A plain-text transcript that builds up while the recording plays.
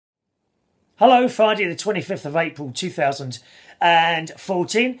Hello, Friday the 25th of April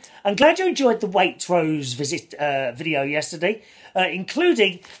 2014. I'm glad you enjoyed the Waitrose visit video yesterday,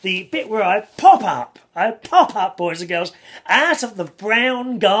 including the bit where I pop up, boys and girls, out of the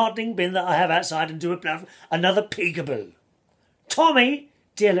brown gardening bin that I have outside and do another peekaboo. Tommy,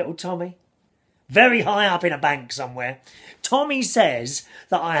 dear little Tommy, very high up in a bank somewhere, Tommy says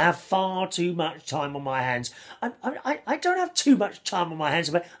that I have far too much time on my hands. I don't have too much time on my hands,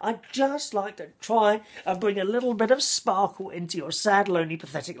 but I'd just like to try and bring a little bit of sparkle into your sad, lonely,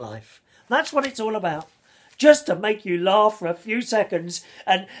 pathetic life. That's what it's all about. Just to make you laugh for a few seconds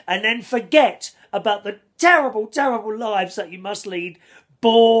and then forget about the terrible, terrible lives that you must lead.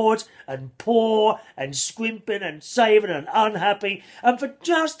 Bored and poor and scrimping and saving and unhappy. And for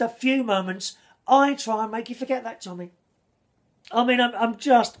just a few moments, I try and make you forget that, Tommy. I mean, I'm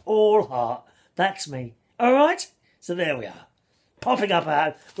just all heart. That's me. All right? So there we are. Popping up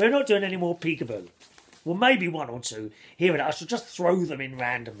out. We're not doing any more peekaboo. Well, maybe one or two here and there. I shall just throw them in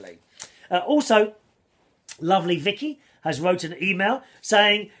randomly. Also, lovely Vicky has wrote an email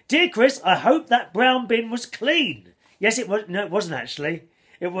saying, "Dear Chris, I hope that brown bin was clean." Yes, it was. No, it wasn't actually.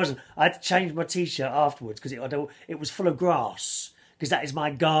 It wasn't. I had to change my T-shirt afterwards because it was full of grass. Because that is my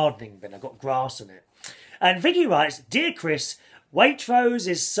gardening bin. I've got grass in it. And Vicky writes, "Dear Chris, Waitrose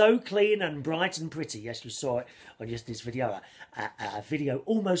is so clean and bright and pretty." Yes, you saw it on yesterday's video. A video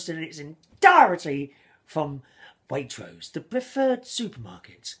almost in its entirety from Waitrose, the preferred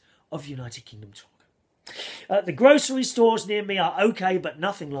supermarket of United Kingdom talk. The grocery stores near me are okay, but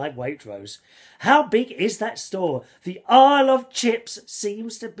nothing like Waitrose. How big is that store? The aisle of chips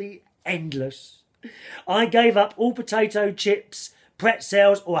seems to be endless. I gave up all potato chips,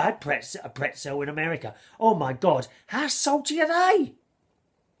 pretzels, or I had a pretzel in America. Oh my God, how salty are they?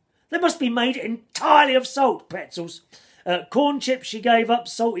 They must be made entirely of salt, pretzels. Corn chips she gave up,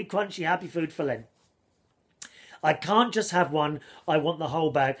 salty, crunchy, happy food for Lent. I can't just have one, I want the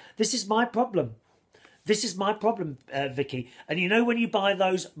whole bag. This is my problem. This is my problem, Vicky. And you know when you buy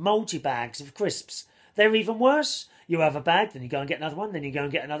those multi-bags of crisps, they're even worse. You have a bag, then you go and get another one, then you go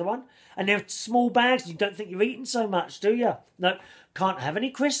and get another one. And they're small bags, you don't think you're eating so much, do you? No, can't have any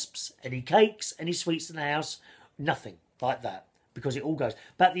crisps, any cakes, any sweets in the house, nothing like that, because it all goes.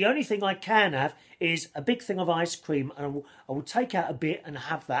 But the only thing I can have is a big thing of ice cream, and I will take out a bit and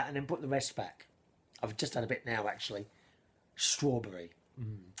have that and then put the rest back. I've just had a bit now, actually. Strawberry.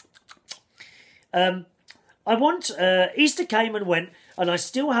 I want, Easter came and went, and I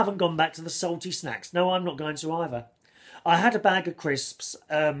still haven't gone back to the salty snacks. No, I'm not going to either. I had a bag of crisps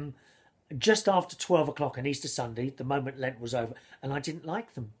just after 12 o'clock on Easter Sunday, the moment Lent was over, and I didn't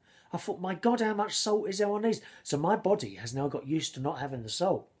like them. I thought, my God, how much salt is there on these? So my body has now got used to not having the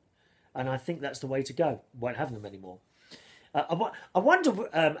salt, and I think that's the way to go. Won't have them anymore. I wonder,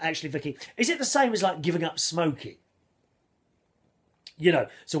 actually, Vicky, is it the same as like giving up smoking? You know,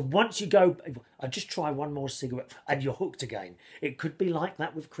 so once you go, I just try one more cigarette and you're hooked again. It could be like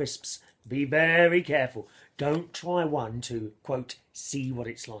that with crisps. Be very careful. Don't try one to, quote, see what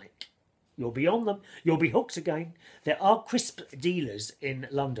it's like. You'll be on them. You'll be hooked again. There are crisp dealers in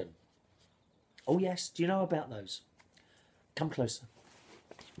London. Oh, yes. Do you know about those? Come closer.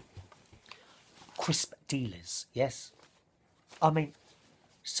 Crisp dealers, yes. I mean,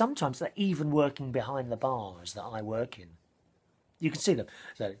 sometimes they're even working behind the bars that I work in. You can see them.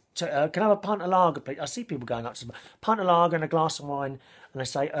 So, can I have a pint of lager, please? I see people going up to them. Pint of lager and a glass of wine. And they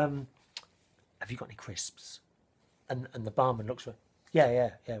say, have you got any crisps? And the barman looks for,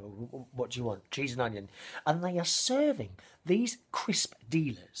 yeah. What do you want? Cheese and onion. And they are serving these crisp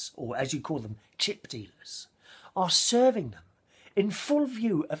dealers, or as you call them, chip dealers, are serving them in full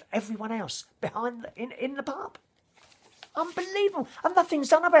view of everyone else behind in the pub. Unbelievable. And nothing's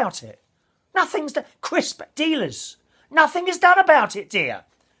done about it. Nothing's done. Crisp dealers. Nothing is done about it, dear.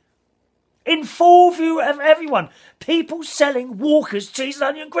 In full view of everyone. People selling Walker's cheese and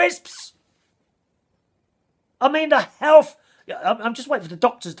onion crisps. I mean, the health... I'm just waiting for the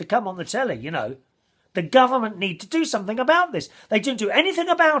doctors to come on the telly, you know. The government need to do something about this. They didn't do anything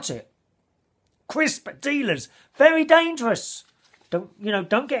about it. Crisp dealers. Very dangerous.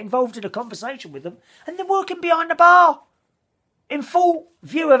 Don't get involved in a conversation with them. And they're working behind the bar. In full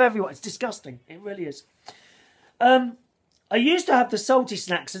view of everyone. It's disgusting. It really is. I used to have the salty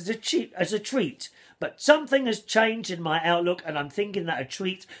snacks as a treat, but something has changed in my outlook, and I'm thinking that a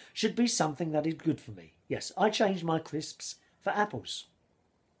treat should be something that is good for me. Yes, I changed my crisps for apples.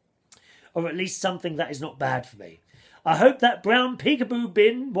 Or at least something that is not bad for me. I hope that brown peekaboo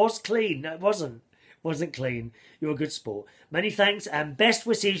bin was clean. No, it wasn't. wasn't clean. You're a good sport. Many thanks and best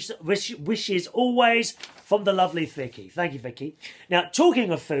wishes always from the lovely Vicky. Thank you, Vicky. Now,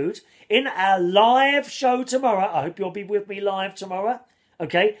 talking of food, in our live show tomorrow, I hope you'll be with me live tomorrow,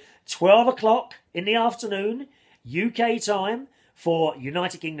 okay, 12 o'clock in the afternoon, UK time, for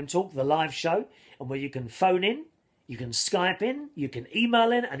United Kingdom Talk, the live show, and where you can phone in, you can Skype in, you can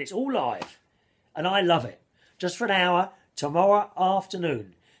email in, and it's all live. And I love it. Just for an hour, tomorrow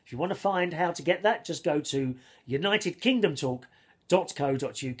afternoon. If you want to find how to get that, just go to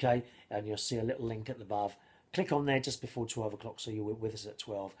unitedkingdomtalk.co.uk and you'll see a little link at the above. Click on there just before 12 o'clock so you're with us at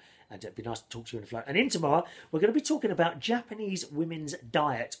 12. And it'd be nice to talk to you in the flow. And in tomorrow, we're going to be talking about Japanese women's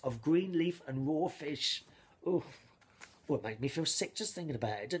diet of green leaf and raw fish. Oh, it made me feel sick just thinking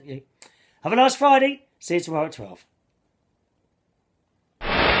about it, didn't you? Have a nice Friday. See you tomorrow at 12.